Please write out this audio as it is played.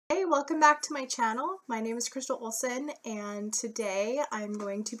Hey, welcome back to my channel. My name is Krystal Olson, and today I'm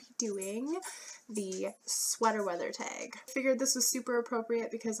going to be doing the sweater weather tag. I figured this was super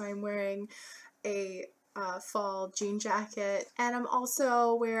appropriate because I'm wearing a fall jean jacket, and I'm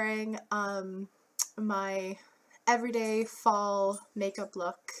also wearing my everyday fall makeup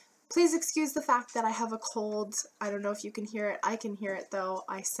look. Please excuse the fact that I have a cold. I don't know if you can hear it. I can hear it though.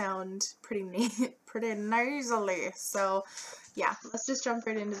 I sound pretty nasally. So yeah, let's just jump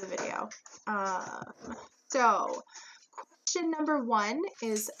right into the video. So question number 1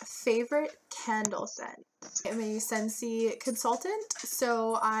 is favorite candle scent. I'm a Scentsy consultant,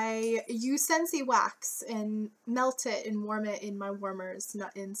 so I use Scentsy wax and melt it and warm it in my warmers,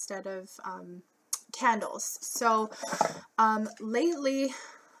 not instead of candles. So lately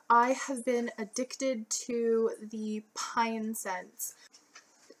I have been addicted to the pine scents.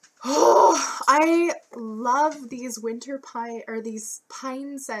 Oh, I love these winter pine, or these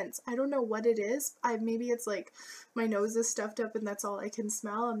pine scents. I don't know what it is. Maybe it's like my nose is stuffed up and that's all I can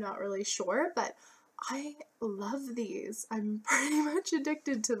smell. I'm not really sure, but I love these. I'm pretty much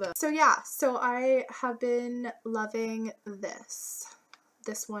addicted to them. So yeah, so I have been loving this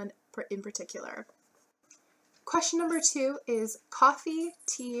one in particular. Question number 2 is coffee,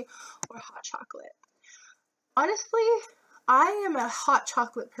 tea, or hot chocolate. Honestly, I am a hot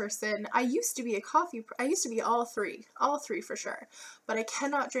chocolate person. I used to be all three for sure, but I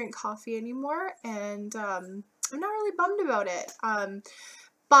cannot drink coffee anymore, and I'm not really bummed about it.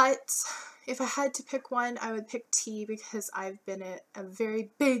 But if I had to pick one, I would pick tea because I've been a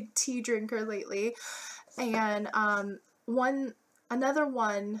very big tea drinker lately, and another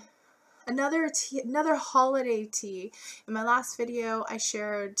holiday tea. In my last video, I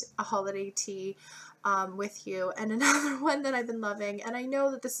shared a holiday tea with you, and another one that I've been loving, and I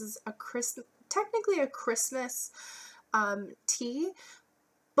know that this is technically a Christmas tea,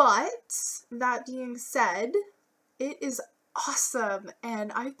 but that being said, it is awesome,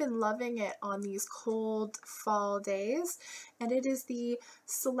 and I've been loving it on these cold fall days, and it is the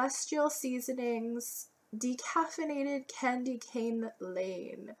Celestial Seasonings Decaffeinated Candy Cane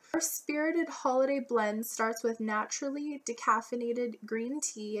Lane. Our spirited holiday blend starts with naturally decaffeinated green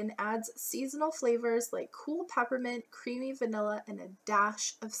tea and adds seasonal flavors like cool peppermint, creamy vanilla, and a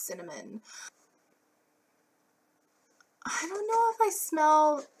dash of cinnamon. I don't know if I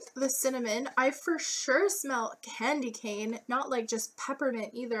smell the cinnamon. I for sure smell candy cane, not like just peppermint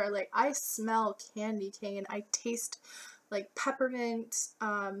either. Like, I smell candy cane. I taste like peppermint.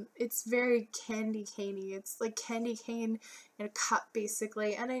 It's very candy caney. It's like candy cane in a cup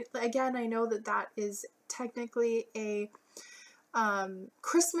basically. And I know that is technically a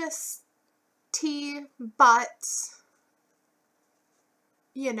Christmas tea, but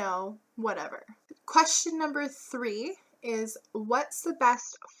you know, whatever. Question number 3 is, what's the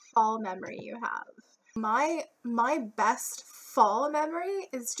best fall memory you have? My best fall memory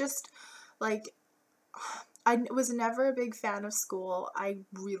is just like, I was never a big fan of school. I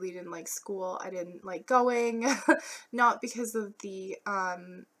really didn't like school. I didn't like going, not because of the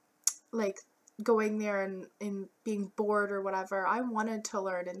like going there and being bored or whatever. I wanted to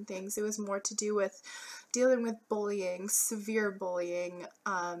learn and things. It was more to do with dealing with bullying, severe bullying.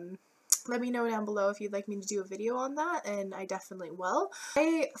 Let me know down below if you'd like me to do a video on that, and I definitely will.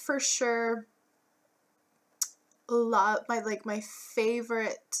 I for sure love my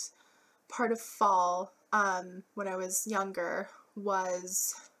favorite part of fall when I was younger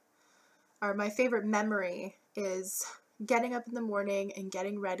or my favorite memory is getting up in the morning and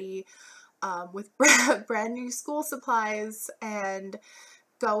getting ready with brand new school supplies and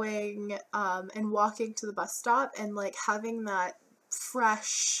going and walking to the bus stop and like having that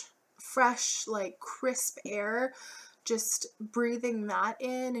fresh like crisp air, just breathing that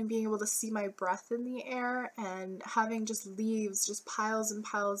in and being able to see my breath in the air, and having just leaves, just piles and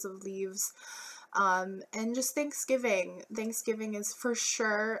piles of leaves, and just Thanksgiving is for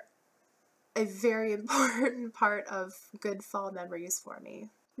sure a very important part of good fall memories for me.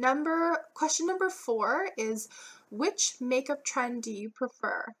 Question number 4 is, which makeup trend do you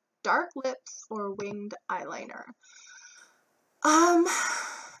prefer? Dark lips or winged eyeliner?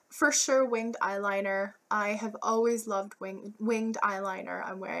 For sure winged eyeliner. I have always loved winged eyeliner.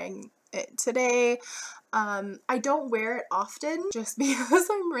 I'm wearing it today. I don't wear it often just because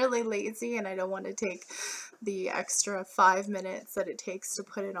I'm really lazy and I don't want to take the extra 5 minutes that it takes to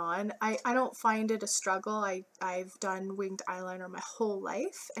put it on. I don't find it a struggle. I've done winged eyeliner my whole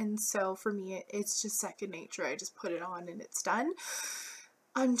life, and so for me it's just second nature. I just put it on and it's done.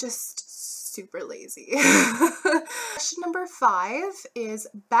 I'm just super lazy. Question number 5 is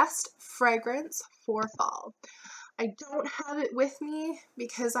best fragrance for fall. I don't have it with me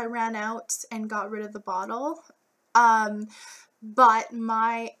because I ran out and got rid of the bottle. But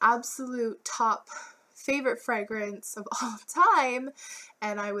my absolute top favorite fragrance of all time,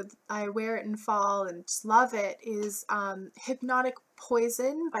 and I wear it in fall and just love it, is Hypnotic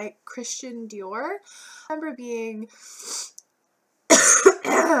Poison by Christian Dior. I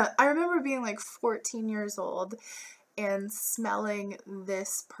remember being like 14 years old and smelling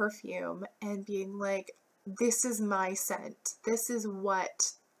this perfume and being like, this is my scent. This is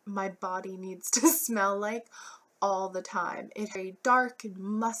what my body needs to smell like all the time. It's very dark and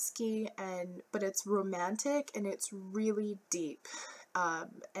musky, but it's romantic and it's really deep.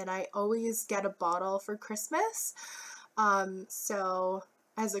 And I always get a bottle for Christmas. So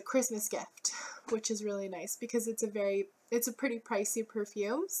as a Christmas gift, which is really nice because it's a pretty pricey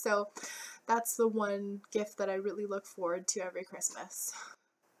perfume. So that's the one gift that I really look forward to every Christmas.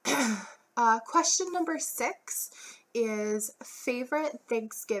 Question number 6 is favorite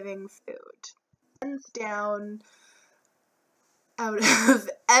Thanksgiving food. Hands down, out of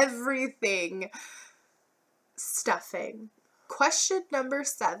everything, stuffing. Question number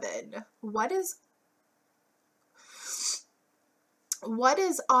 7, what is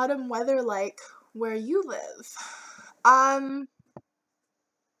autumn weather like where you live?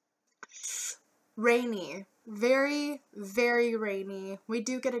 Rainy. Very, very rainy. We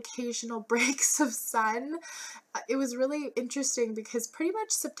do get occasional breaks of sun. It was really interesting because pretty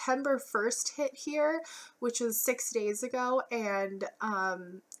much September 1st hit here, which was 6 days ago, and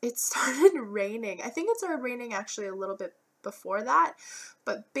it started raining. I think it started raining actually a little bit before that,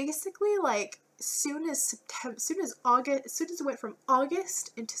 but basically like soon as it went from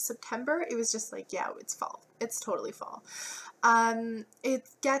August into September, it was just like, yeah, it's fall. It's totally fall. It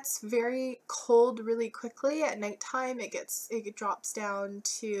gets very cold really quickly at nighttime. It drops down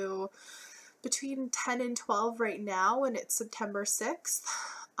to between 10 and 12 right now, and it's September 6th.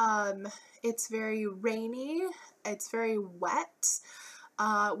 It's very rainy. It's very wet.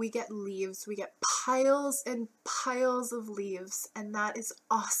 We get leaves. We get piles and piles of leaves, and that is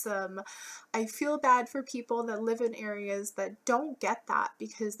awesome. I feel bad for people that live in areas that don't get that,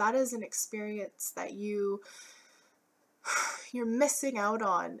 because that is an experience that you're missing out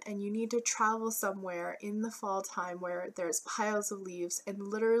on, and you need to travel somewhere in the fall time where there's piles of leaves and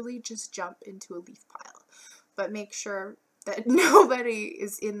literally just jump into a leaf pile. But make sure that nobody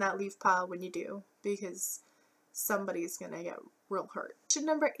is in that leaf pile when you do, because somebody's gonna get real hurt. Question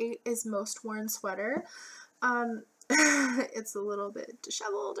number 8 is most worn sweater. It's a little bit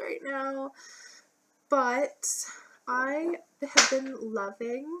disheveled right now, but I have been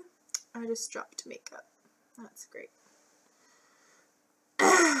loving, I just dropped makeup. That's great.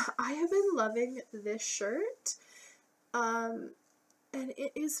 I have been loving this shirt, and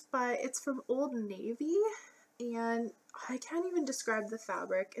it's from Old Navy, and I can't even describe the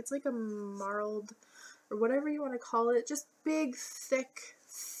fabric. It's like a marled, or whatever you want to call it, just big,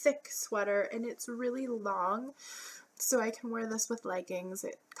 thick sweater, and it's really long, so I can wear this with leggings.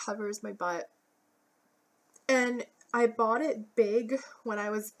 It covers my butt, and I bought it big when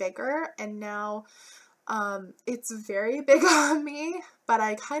I was bigger, and now it's very big on me, but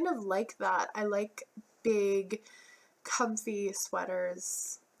I kind of like that. I like big, comfy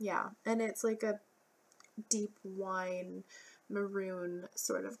sweaters. Yeah, and it's like a deep wine maroon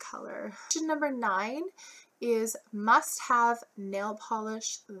sort of color. Question number 9 is must have nail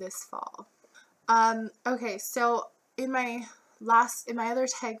polish this fall. Okay, so in my other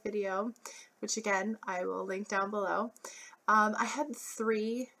tag video, which again I will link down below, I had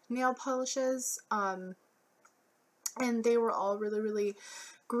 3 nail polishes, and they were all really, really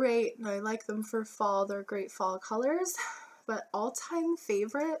great, and I like them for fall. They're great fall colors. But all-time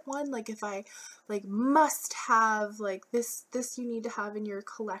favorite one, like if I like must have, like this you need to have in your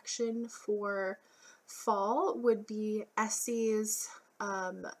collection for fall, would be Essie's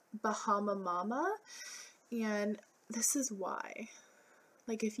Bahama Mama, and this is why.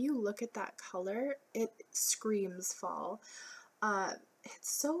 Like if you look at that color, it screams fall.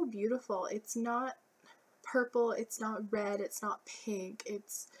 It's so beautiful. It's not purple, it's not red, it's not pink,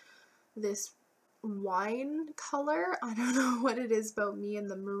 it's this wine color. I don't know what it is about me and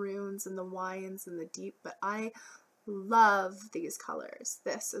the maroons and the wines and the deep, but I love these colors.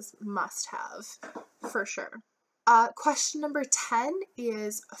 This is must have for sure. Question number 10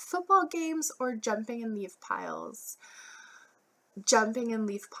 is football games or jumping in leaf piles? Jumping in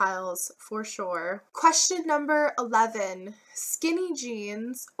leaf piles for sure. Question number 11, skinny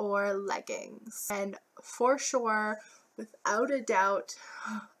jeans or leggings? And for sure, without a doubt,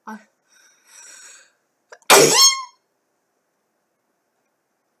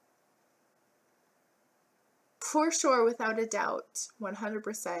 for sure, without a doubt,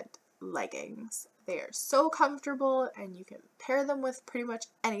 100% leggings. They are so comfortable and you can pair them with pretty much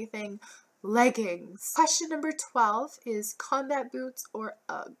anything. Leggings. Question number 12 is combat boots or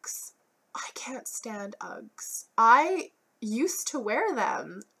Uggs? I can't stand Uggs. I used to wear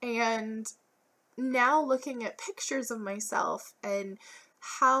them, and now looking at pictures of myself and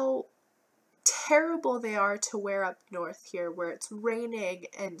how terrible they are to wear up north here, where it's raining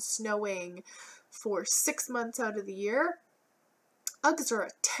and snowing for 6 months out of the year, Uggs are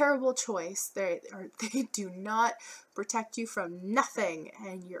a terrible choice. They do not protect you from nothing,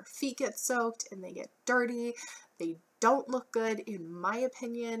 and your feet get soaked and they get dirty. They don't look good, in my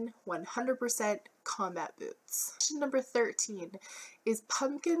opinion. 100% combat boots. Question number 13 is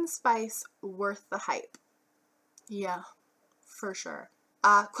pumpkin spice worth the hype? Yeah, for sure.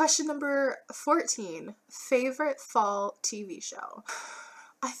 Question number 14, favorite fall TV show?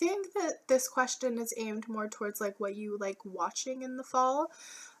 I think that this question is aimed more towards like what you like watching in the fall,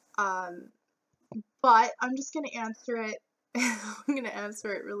 but I'm just going to answer it. I'm going to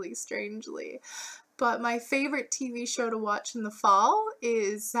answer it really strangely. But my favorite TV show to watch in the fall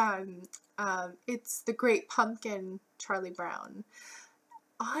is it's The Great Pumpkin, Charlie Brown.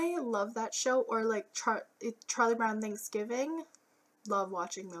 I love that show, or like Charlie Brown Thanksgiving. Love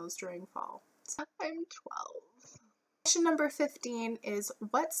watching those during fall. So I'm 12. Question number 15 is,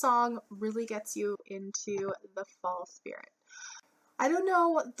 what song really gets you into the fall spirit? I don't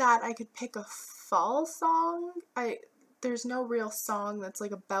know that I could pick a fall song. There's no real song that's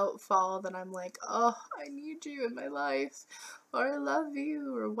like about fall that I'm like, oh, I need you in my life, or I love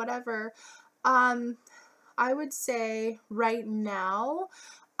you, or whatever. I would say right now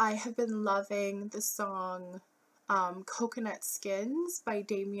I have been loving the song Coconut Skins by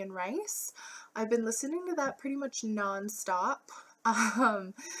Damien Rice. I've been listening to that pretty much non-stop.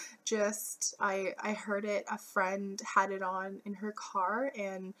 I heard it, a friend had it on in her car,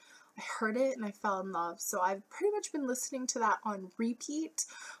 and I heard it and I fell in love. So I've pretty much been listening to that on repeat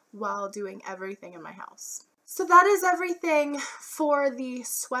while doing everything in my house. So that is everything for the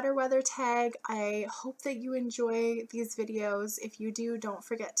sweater weather tag. I hope that you enjoy these videos. If you do, don't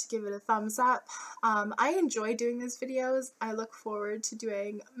forget to give it a thumbs up. I enjoy doing these videos. I look forward to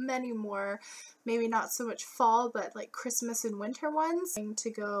doing many more, maybe not so much fall, but like Christmas and winter ones. I'm going to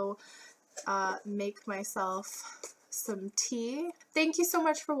go make myself some tea. Thank you so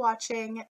much for watching.